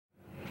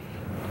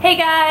Hey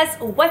guys,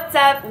 what's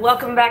up?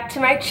 Welcome back to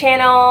my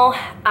channel.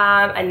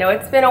 I know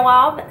it's been a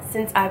while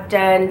since I've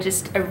done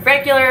just a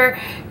regular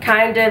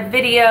kind of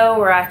video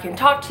where I can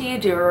talk to you,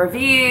 do a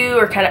review,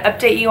 or kind of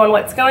update you on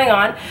what's going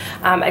on.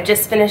 I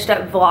just finished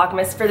up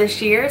Vlogmas for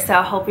this year, so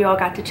I hope you all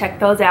got to check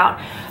those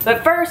out.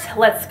 But first,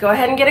 let's go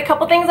ahead and get a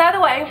couple things out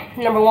of the way.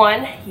 Number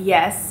one,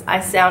 yes, I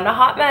sound a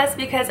hot mess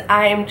because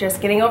I am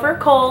just getting over a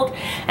cold,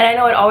 and I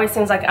know it always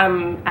seems like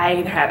I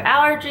either have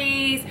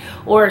allergies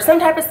or some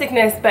type of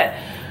sickness, but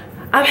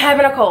I'm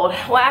having a cold.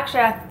 Well,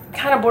 actually, I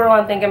kind of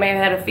borderline think I may have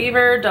had a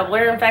fever, double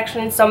ear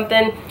infection,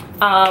 something.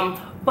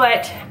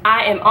 But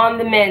I am on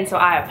the mend, so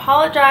I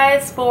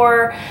apologize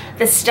for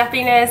the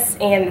stuffiness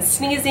and the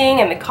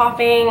sneezing and the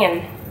coughing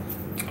and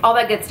all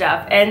that good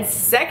stuff. And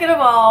second of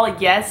all,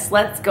 yes,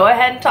 let's go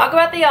ahead and talk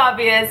about the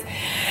obvious.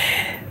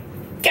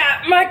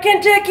 Got my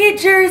Kentucky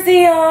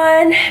jersey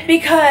on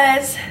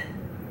because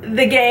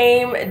the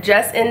game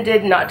just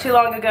ended not too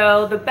long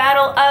ago, the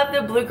Battle of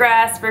the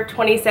Bluegrass for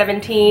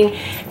 2017,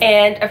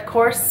 and of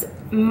course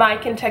my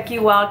Kentucky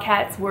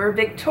Wildcats were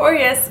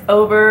victorious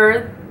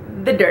over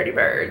the Dirty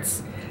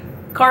Birds.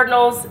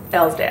 Cardinals,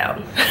 L's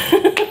down.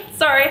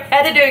 Sorry,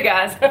 had to do it,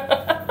 guys.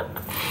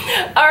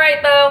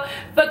 Alright though,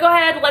 but go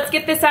ahead, let's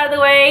get this out of the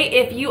way.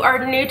 If you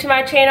are new to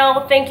my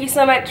channel, thank you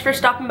so much for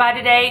stopping by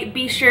today.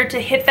 Be sure to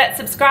hit that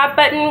subscribe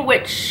button,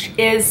 which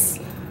is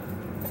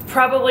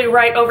probably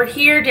right over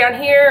here,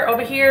 down here,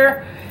 over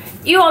here.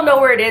 You all know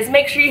where it is.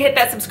 Make sure you hit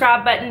that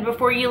subscribe button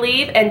before you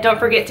leave, and don't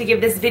forget to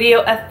give this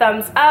video a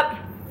thumbs up.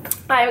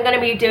 I'm going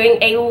to be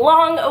doing a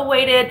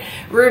long-awaited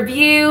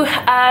review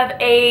of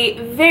a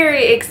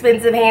very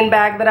expensive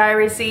handbag that I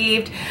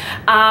received,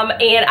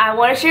 and I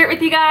want to share it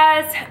with you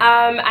guys.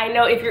 I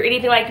know if you're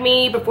anything like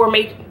me, before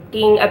making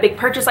a big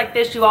purchase like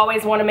this, you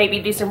always want to maybe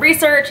do some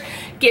research,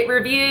 get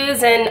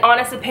reviews and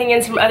honest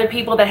opinions from other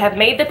people that have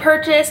made the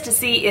purchase to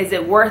see is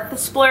it worth the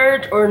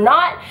splurge or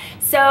not.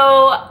 So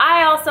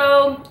I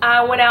also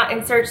went out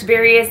and searched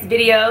various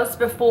videos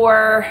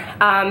before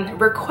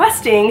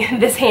requesting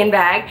this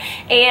handbag,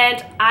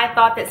 and I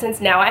thought that since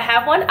now I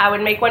have one, I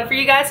would make one for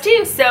you guys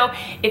too. So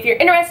if you're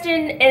interested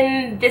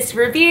in this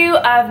review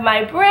of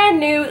my brand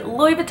new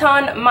Louis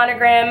Vuitton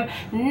Monogram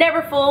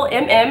Neverfull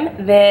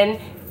MM, then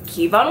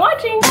keep on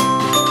watching.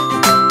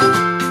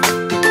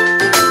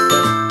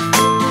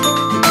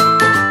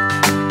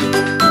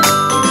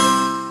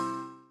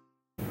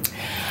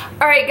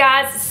 Alright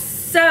guys,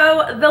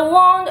 so the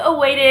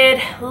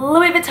long-awaited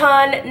Louis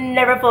Vuitton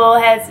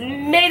Neverfull has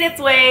made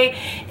its way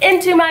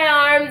into my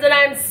arms, and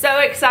I'm so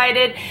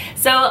excited.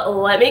 So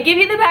let me give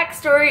you the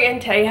backstory and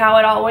tell you how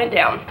it all went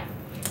down.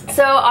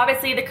 So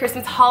obviously the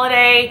Christmas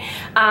holiday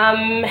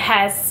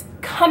has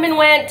come and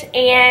went,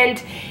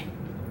 and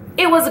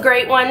it was a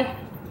great one.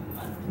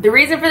 The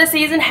reason for the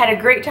season, had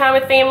a great time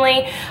with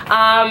family,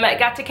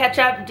 got to catch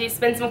up,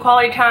 spend some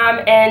quality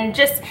time, and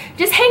just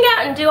hang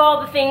out and do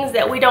all the things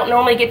that we don't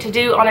normally get to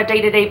do on a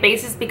day-to-day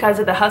basis because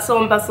of the hustle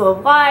and bustle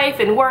of life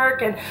and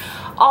work and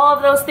all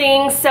of those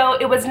things. So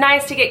it was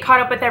nice to get caught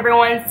up with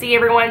everyone, see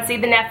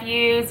the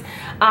nephews,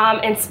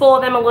 and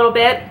spoil them a little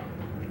bit.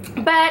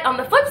 But on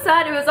the flip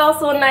side, it was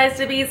also nice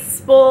to be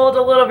spoiled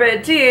a little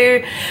bit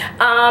too.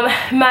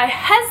 My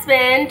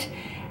husband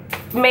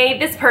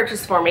made this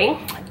purchase for me,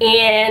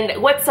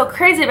 and what's so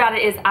crazy about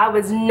it is I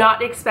was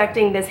not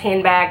expecting this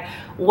handbag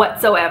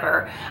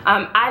whatsoever.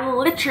 I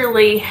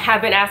literally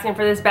have been asking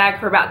for this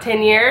bag for about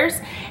 10 years,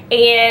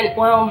 and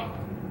well,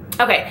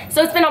 okay,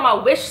 so it's been on my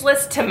wish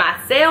list to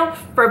myself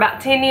for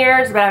about 10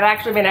 years, but I've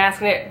actually been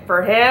asking it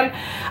for him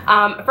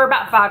for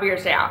about 5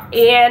 years now,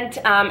 and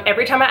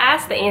every time I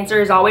ask, the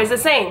answer is always the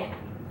same.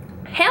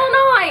 Hell no,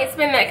 I ain't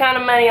spending that kind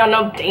of money on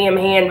no damn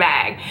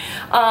handbag.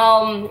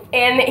 And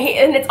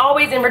it's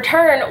always in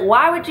return,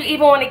 why would you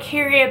even want to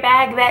carry a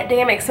bag that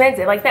damn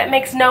expensive? Like, that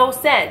makes no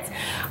sense.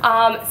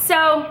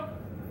 So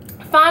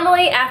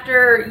finally,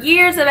 after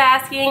years of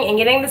asking and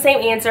getting the same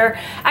answer,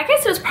 I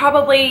guess it was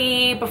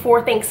probably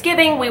before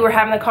Thanksgiving, we were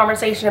having a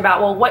conversation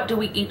about, well, what do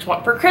we each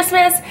want for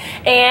Christmas?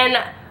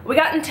 And we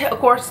got into, of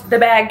course, the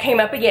bag came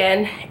up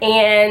again,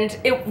 and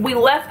we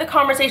left the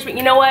conversation, but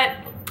you know what,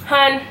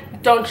 hun?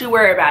 Don't you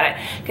worry about it,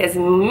 because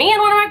me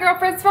and one of my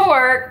girlfriends from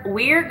work,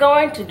 we're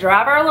going to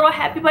drive our little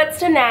happy butts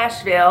to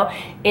Nashville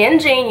in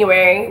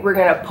January. We're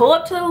going to pull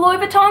up to the Louis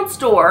Vuitton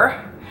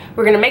store.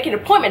 We're going to make an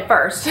appointment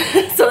first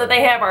so that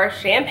they have our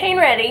champagne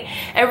ready,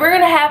 and we're going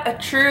to have a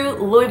true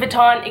Louis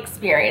Vuitton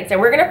experience, and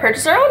we're going to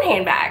purchase our own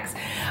handbags.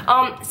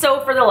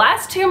 So for the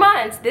last 2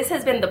 months, this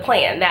has been the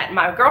plan, that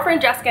my girlfriend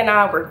Jessica and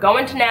I were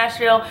going to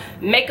Nashville,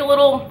 make a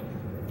little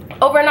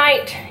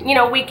overnight, you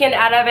know, weekend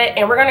out of it,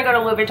 and we're gonna go to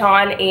Louis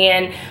Vuitton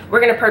and we're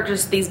gonna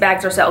purchase these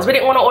bags ourselves. We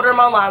didn't want to order them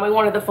online, we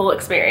wanted the full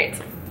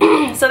experience.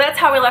 So that's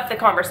how we left the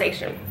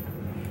conversation.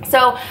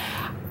 So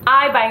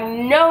I by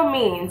no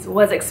means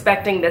was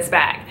expecting this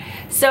bag.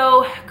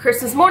 So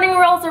Christmas morning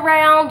rolls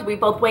around, we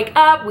both wake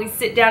up, we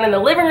sit down in the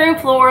living room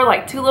floor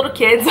like two little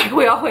kids like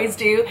we always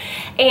do,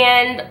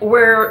 and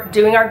we're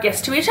doing our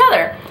gifts to each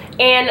other.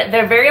 And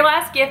the very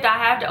last gift I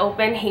have to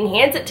open, he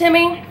hands it to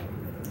me,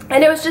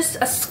 And it was just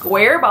a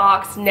square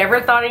box,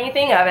 never thought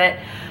anything of it.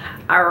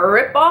 I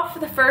rip off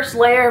the first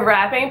layer of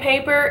wrapping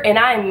paper and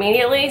I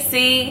immediately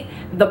see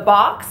the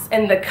box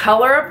and the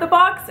color of the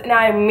box, and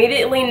I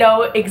immediately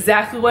know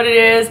exactly what it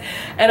is.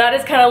 And I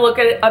just kind of look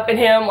up at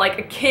him like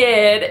a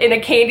kid in a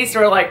candy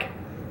store like,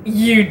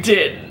 you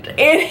didn't.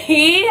 And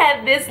he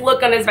had this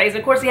look on his face.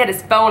 Of course, he had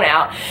his phone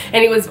out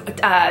and he was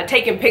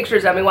taking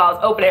pictures of me while I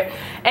was opening it.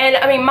 And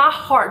I mean, my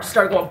heart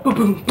started going boom,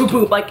 boom, boom,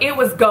 boom, like it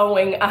was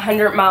going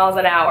 100 miles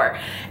an hour.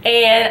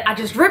 And I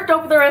just ripped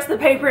open the rest of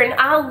the paper and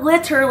I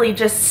literally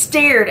just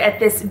stared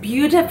at this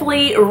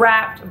beautifully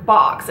wrapped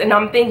box. And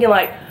I'm thinking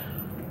like,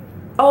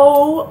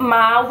 oh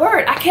my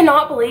word, I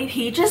cannot believe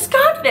he just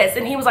got this.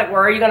 And he was like,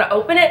 where are you gonna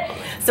open it?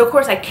 So of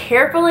course I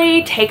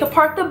carefully take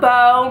apart the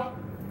bow.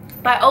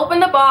 I open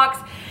the box,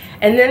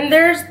 and then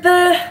there's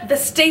the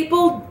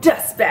staple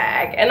dust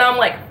bag, and I'm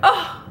like,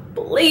 oh,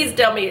 please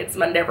tell me it's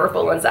my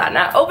Neverfull inside. And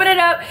I open it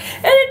up,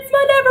 and it's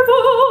my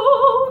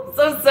Neverfull.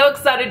 So I'm so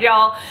excited,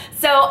 y'all.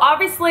 So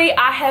obviously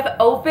I have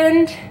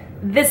opened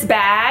this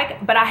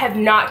bag, but I have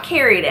not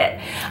carried it.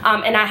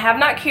 And I have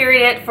not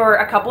carried it for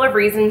a couple of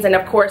reasons, and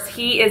of course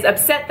he is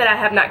upset that I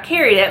have not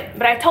carried it,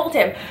 but I told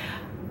him,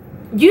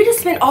 you just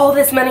spent all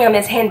this money on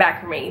this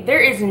handbag for me. There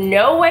is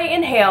no way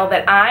in hell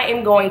that I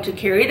am going to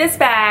carry this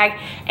bag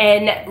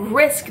and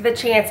risk the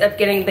chance of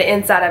getting the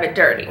inside of it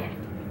dirty.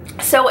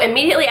 So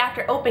immediately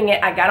after opening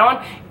it, I got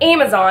on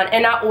Amazon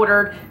and I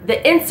ordered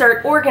the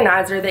insert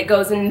organizer that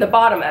goes in the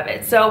bottom of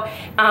it. So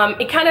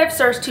it kind of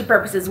serves two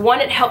purposes. One,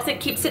 it helps it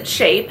keeps its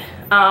shape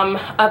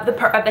of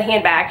the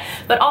handbag,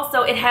 but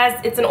also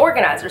it's an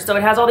organizer. So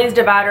it has all these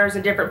dividers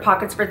and different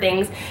pockets for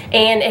things,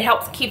 and it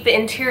helps keep the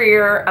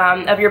interior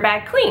of your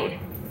bag clean.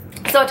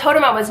 So I told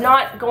him I was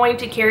not going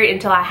to carry it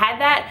until I had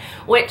that,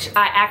 which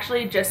I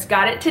actually just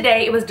got it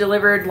today. It was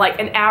delivered like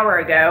an hour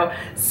ago.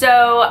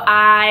 So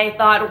I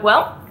thought,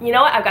 well, you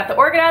know what? I've got the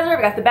organizer,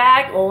 I've got the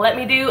bag. Let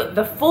me do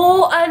the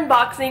full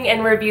unboxing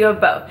and review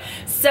of both.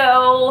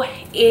 So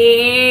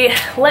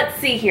let's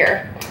see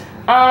here.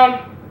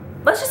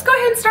 Let's just go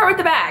ahead and start with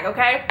the bag,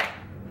 okay?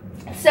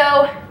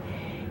 So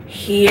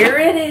here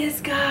it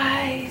is,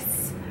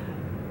 guys.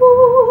 Ooh,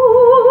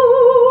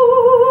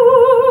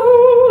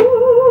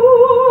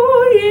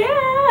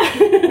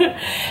 yeah.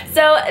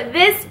 So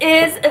this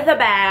is the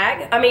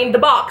bag, the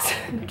box.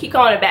 Keep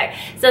calling it bag.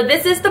 So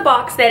this is the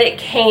box that it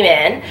came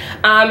in.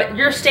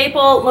 Your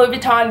staple Louis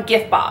Vuitton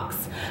gift box.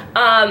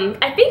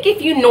 I think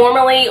if you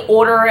normally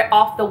order it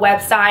off the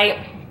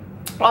website,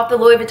 off the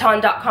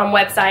LouisVuitton.com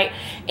website,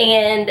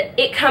 and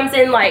it comes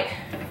in like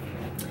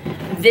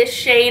this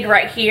shade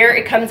right here.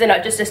 It comes in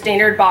just a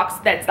standard box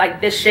that's like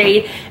this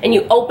shade, and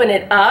you open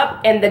it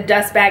up and the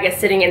dust bag is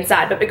sitting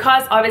inside. But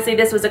because obviously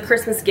this was a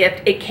Christmas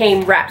gift, it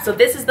came wrapped. So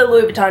this is the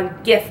Louis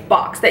Vuitton gift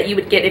box that you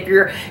would get if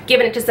you're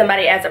giving it to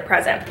somebody as a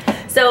present.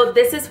 So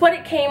this is what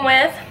it came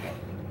with,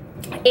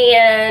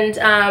 and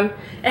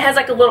it has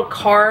like a little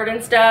card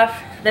and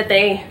stuff that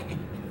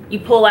you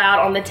pull out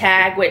on the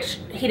tag, which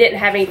he didn't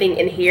have anything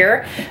in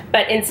here,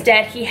 but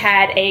instead he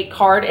had a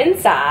card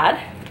inside.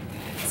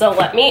 So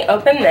let me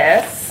open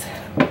this,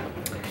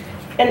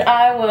 and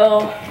I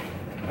will,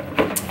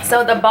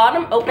 so the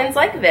bottom opens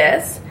like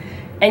this,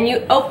 and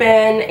you open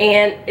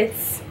and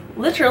it's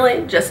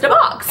literally just a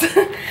box.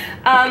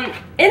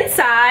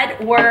 Inside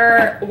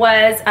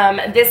was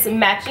this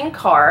matching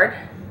card,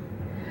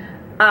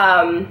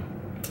 and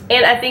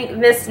I think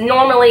this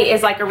normally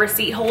is like a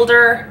receipt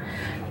holder,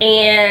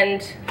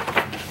 and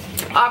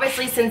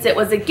obviously since it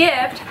was a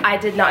gift, I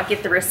did not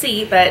get the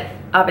receipt, but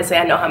obviously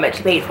I know how much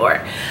you paid for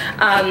it.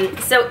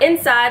 So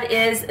inside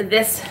is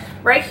this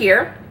right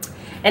here,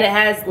 and it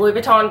has Louis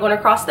Vuitton going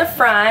across the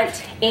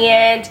front,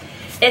 and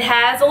it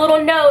has a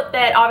little note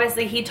that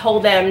obviously he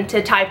told them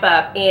to type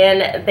up,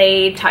 and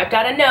they typed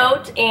out a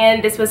note,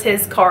 and this was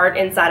his card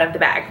inside of the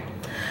bag.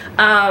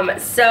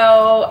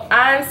 So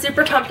I'm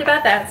super pumped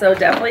about that, so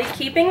definitely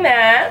keeping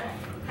that.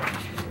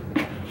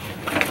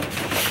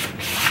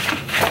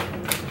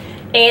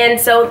 And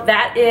so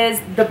that is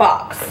the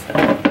box.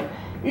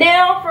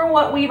 Now for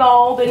what we've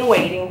all been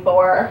waiting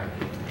for.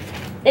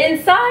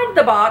 Inside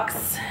the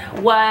box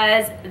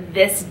was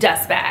this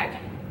dust bag.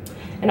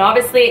 And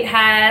obviously it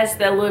has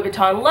the Louis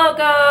Vuitton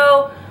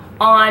logo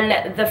on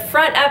the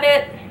front of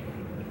it.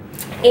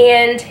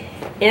 And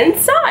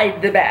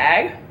inside the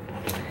bag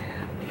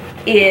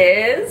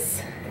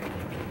is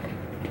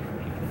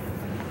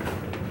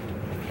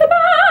the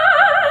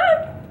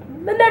bag,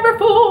 the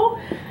Neverfull.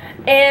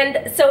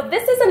 And so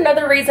this is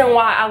another reason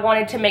why I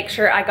wanted to make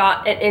sure I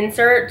got an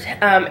insert,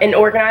 an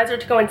organizer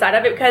to go inside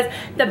of it, because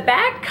the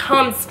bag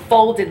comes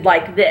folded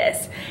like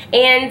this.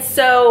 And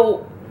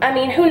so, I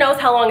mean, who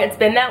knows how long it's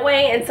been that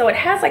way, and so it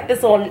has like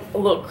this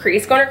little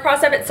crease going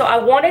across of it. So I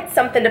wanted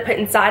something to put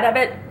inside of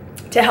it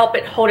to help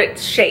it hold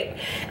its shape,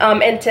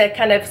 and to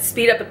kind of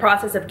speed up the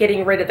process of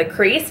getting rid of the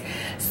crease.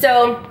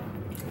 So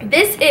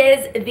this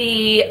is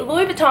the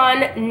Louis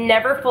Vuitton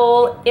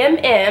Neverfull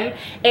MM,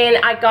 and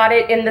I got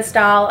it in the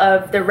style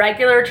of the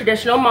regular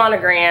traditional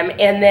monogram,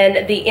 and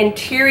then the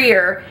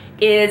interior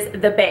is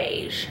the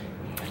beige.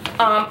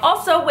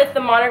 Also with the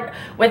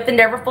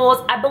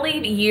Neverfulls, I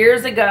believe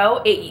years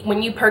ago,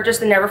 when you purchased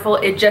the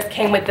Neverfull, it just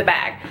came with the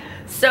bag.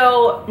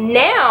 So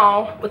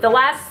now, with the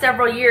last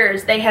several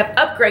years, they have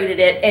upgraded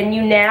it, and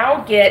you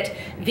now get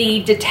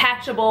the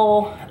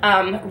detachable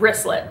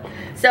wristlet.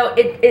 So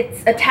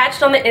it's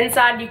attached on the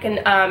inside. You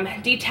can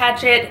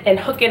detach it and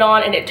hook it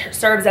on, and it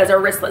serves as a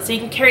wristlet. So you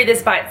can carry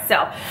this by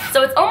itself.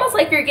 So it's almost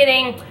like you're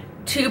getting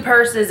 2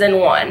 purses in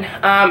one.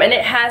 And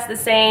it has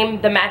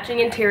the matching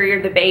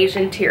interior, the beige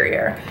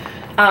interior.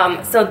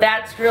 So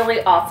that's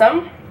really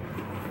awesome.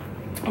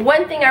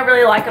 One thing I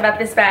really like about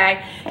this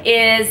bag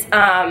is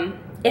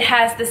it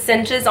has the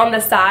cinches on the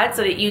side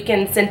so that you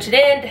can cinch it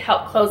in to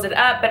help close it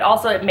up, but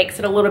also it makes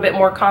it a little bit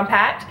more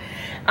compact.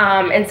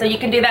 And so you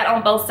can do that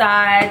on both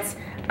sides.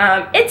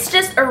 It's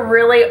just a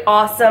really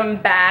awesome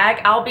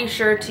bag. I'll be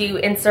sure to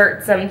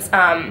insert some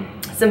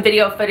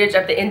video footage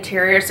of the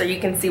interior so you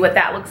can see what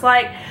that looks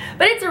like.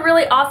 But it's a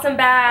really awesome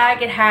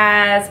bag. It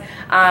has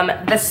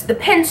the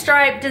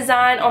pinstripe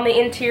design on the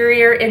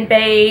interior in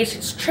beige.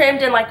 It's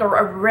trimmed in like a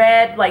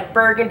red, like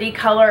burgundy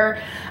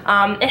color.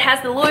 It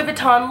has the Louis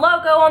Vuitton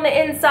logo on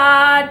the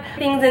inside,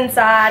 things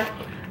inside.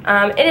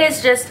 It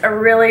is just a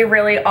really,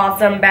 really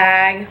awesome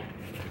bag.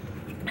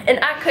 And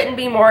I couldn't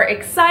be more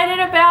excited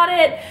about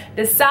it.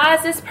 The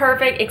size is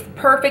perfect. It's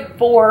perfect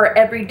for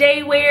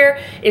everyday wear.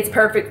 It's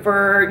perfect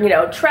for, you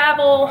know,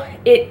 travel.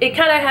 It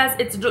kind of has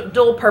its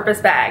dual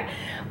purpose bag.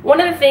 One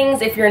of the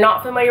things, if you're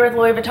not familiar with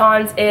Louis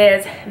Vuittons,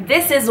 is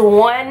this is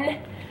one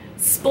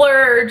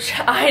splurge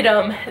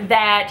item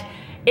that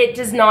it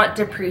does not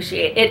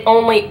depreciate. It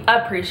only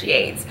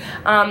appreciates.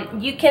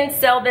 You can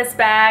sell this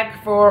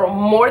bag for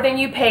more than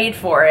you paid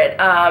for it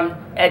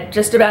at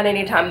just about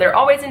any time. They're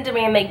always in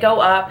demand. They go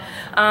up.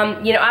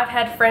 You know, I've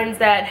had friends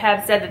that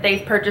have said that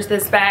they've purchased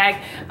this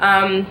bag,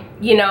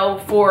 you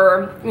know,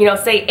 for, you know,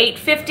 say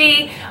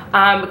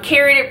 $850,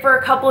 carried it for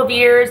a couple of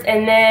years,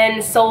 and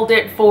then sold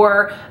it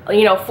for,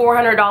 you know,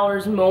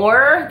 $400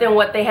 more than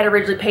what they had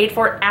originally paid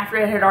for it after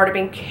it had already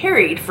been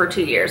carried for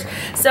 2 years.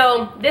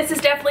 So this is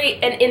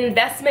definitely an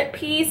investment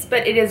piece,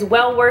 but it is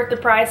well worth the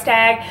price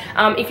tag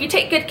if you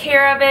take good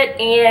care of it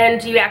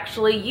and you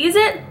actually use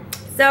it.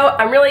 So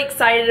I'm really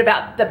excited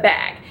about the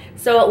bag.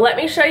 So let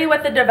me show you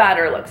what the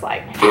divider looks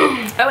like.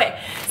 Okay,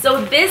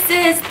 so this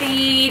is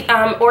the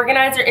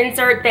organizer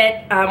insert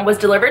that was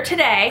delivered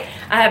today.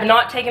 I have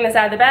not taken this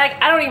out of the bag.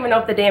 I don't even know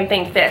if the damn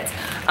thing fits.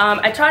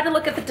 I tried to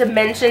look at the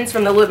dimensions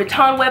from the Louis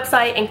Vuitton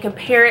website and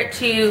compare it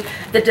to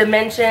the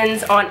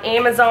dimensions on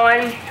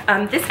Amazon.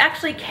 This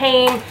actually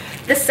came,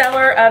 the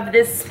seller of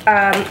this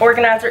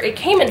organizer, it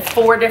came in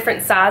 4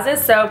 different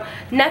sizes, so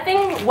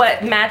nothing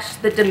what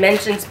matched the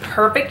dimensions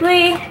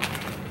perfectly,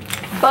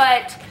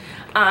 but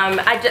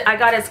I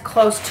got as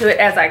close to it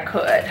as I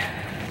could.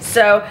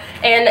 So,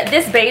 and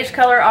this beige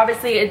color,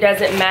 obviously it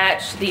doesn't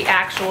match the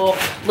actual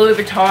Louis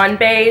Vuitton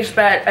beige,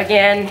 but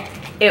again,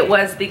 it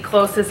was the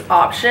closest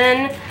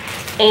option.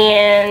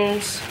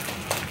 And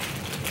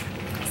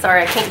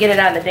sorry, I can't get it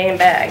out of the damn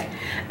bag.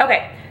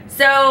 Okay,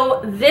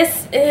 so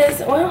this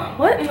is, well,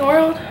 what in the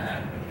world?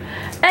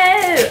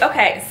 Oh,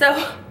 okay,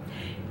 so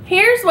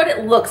here's what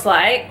it looks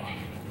like.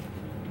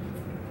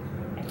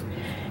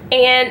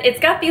 And it's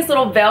got these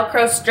little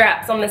Velcro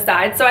straps on the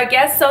side. So I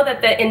guess so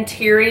that the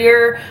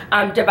interior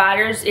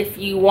dividers, if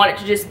you want it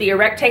to just be a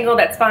rectangle,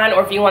 that's fine.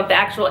 Or if you want the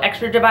actual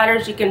extra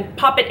dividers, you can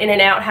pop it in and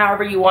out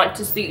however you want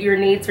to suit your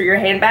needs for your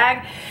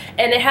handbag.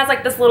 And it has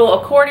like this little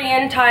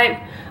accordion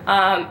type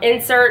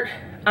insert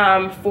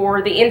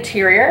for the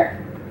interior.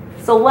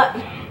 So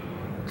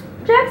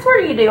Jax, what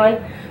are you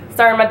doing?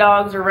 Sorry, my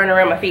dogs are running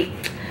around my feet.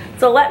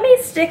 So let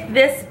me stick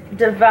this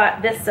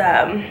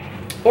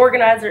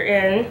organizer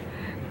in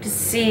to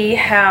see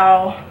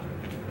how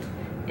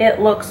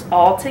it looks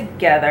all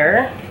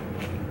together.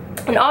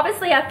 And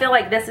obviously I feel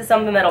like this is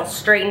something that'll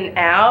straighten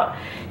out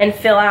and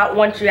fill out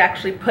once you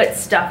actually put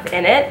stuff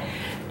in it.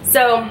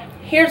 So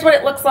here's what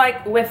it looks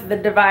like with the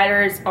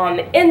dividers on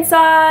the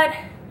inside.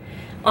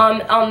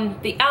 On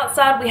the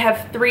outside we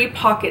have 3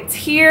 pockets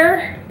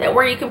here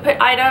where you can put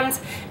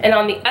items, and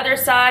on the other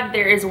side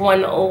there is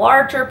one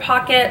larger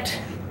pocket.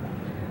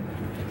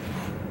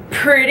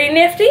 Pretty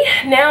nifty.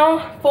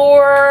 Now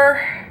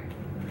for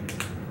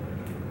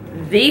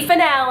the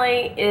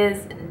finale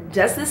is,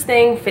 does this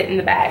thing fit in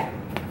the bag?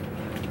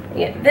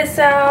 Get this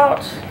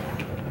out.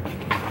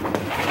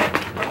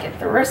 Get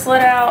the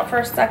wristlet out for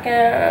a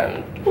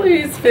second.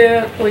 Please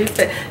fit, please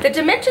fit. The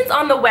dimensions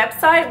on the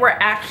website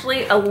were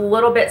actually a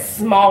little bit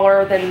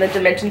smaller than the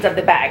dimensions of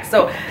the bag.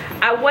 So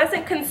I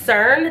wasn't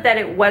concerned that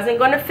it wasn't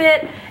going to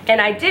fit,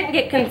 and I didn't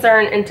get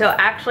concerned until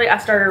actually I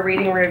started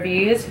reading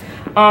reviews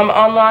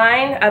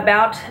online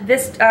about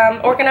this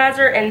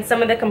organizer, and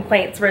some of the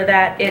complaints were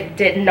that it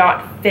did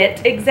not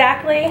fit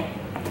exactly.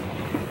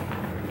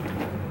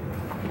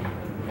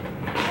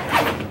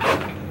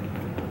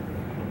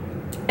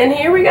 And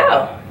here we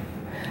go.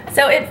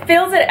 So it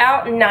fills it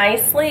out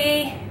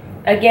nicely.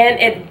 Again,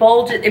 it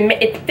bulges,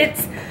 it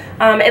fits,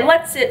 it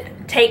lets it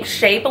take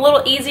shape a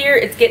little easier.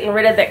 It's getting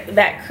rid of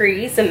that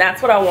crease, and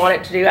that's what I want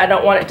it to do. I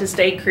don't want it to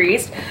stay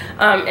creased.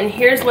 And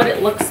here's what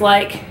it looks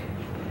like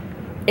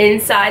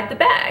inside the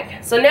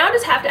bag. So now I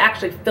just have to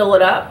actually fill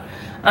it up.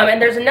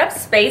 And there's enough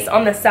space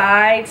on the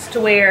sides to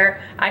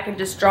where I can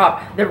just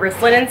drop the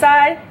wristlet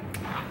inside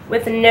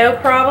with no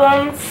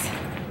problems.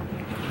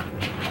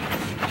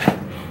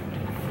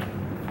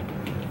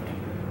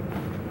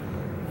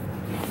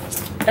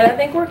 And I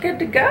think we're good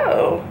to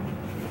go.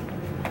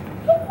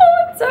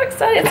 Oh, I'm so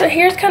excited. So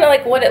here's kind of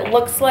like what it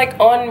looks like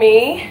on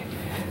me,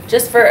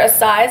 just for a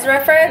size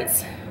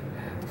reference.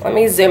 Let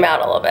me zoom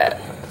out a little bit.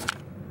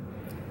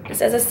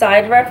 Just as a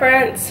side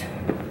reference,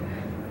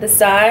 the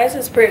size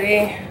is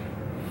pretty,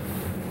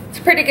 it's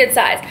a pretty good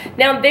size.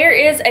 Now there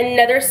is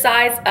another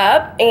size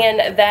up,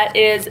 and that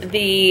is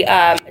the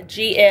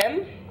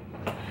GM.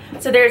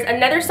 So there's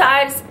another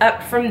size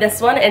up from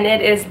this one, and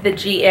it is the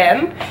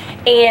GM,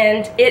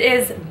 and it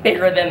is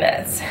bigger than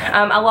this.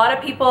 A lot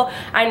of people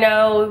I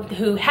know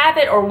who have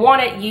it or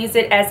want it use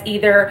it as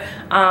either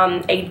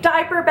a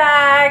diaper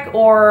bag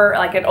or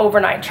like an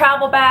overnight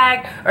travel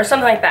bag or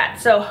something like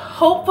that. So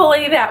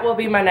hopefully that will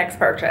be my next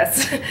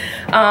purchase.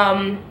 And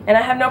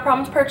I have no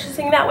problems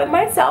purchasing that with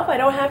myself. I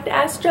don't have to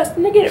ask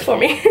Justin to get it for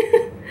me.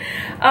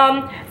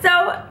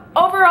 So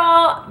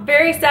overall,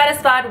 very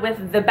satisfied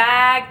with the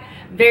bag.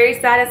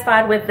 Very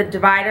satisfied with the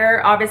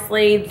divider.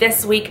 Obviously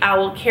this week I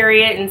will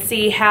carry it and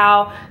see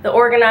how the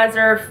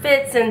organizer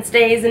fits and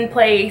stays in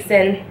place,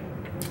 and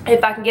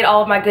if I can get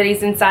all of my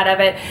goodies inside of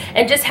it,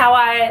 and just how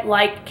I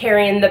like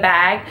carrying the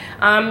bag.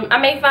 I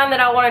may find that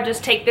I want to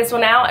just take this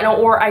one out,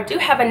 or I do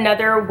have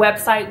another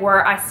website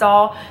where I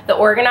saw the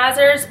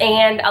organizers,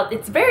 and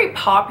it's very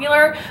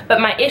popular,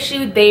 but my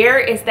issue there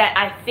is that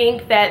I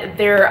think that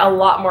they're a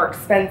lot more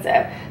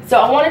expensive. So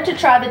I wanted to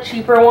try the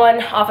cheaper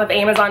one off of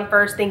Amazon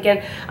first,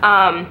 thinking,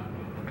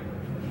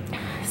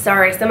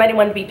 sorry, somebody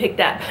wanted to be picked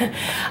up.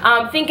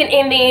 Thinking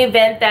in the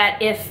event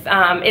that if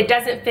it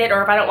doesn't fit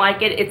or if I don't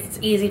like it, it's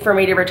easy for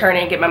me to return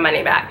it and get my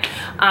money back.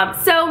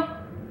 So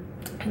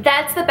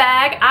that's the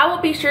bag. I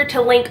will be sure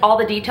to link all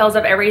the details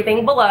of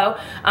everything below,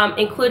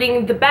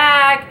 including the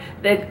bag,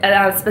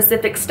 the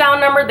specific style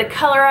number, the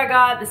color I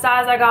got, the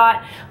size I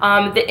got,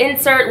 the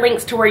insert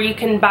links to where you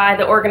can buy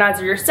the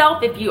organizer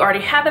yourself if you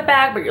already have a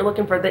bag but you're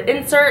looking for the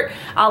insert.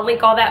 I'll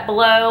link all that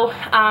below.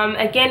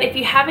 Again, if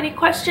you have any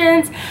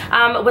questions,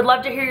 would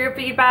love to hear your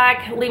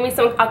feedback. Leave me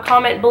a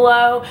comment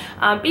below.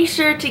 Be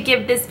sure to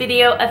give this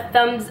video a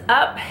thumbs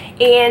up,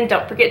 and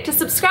don't forget to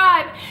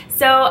subscribe.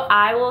 So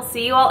I will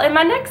see you all in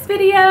my next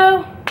video.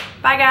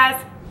 Bye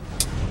guys.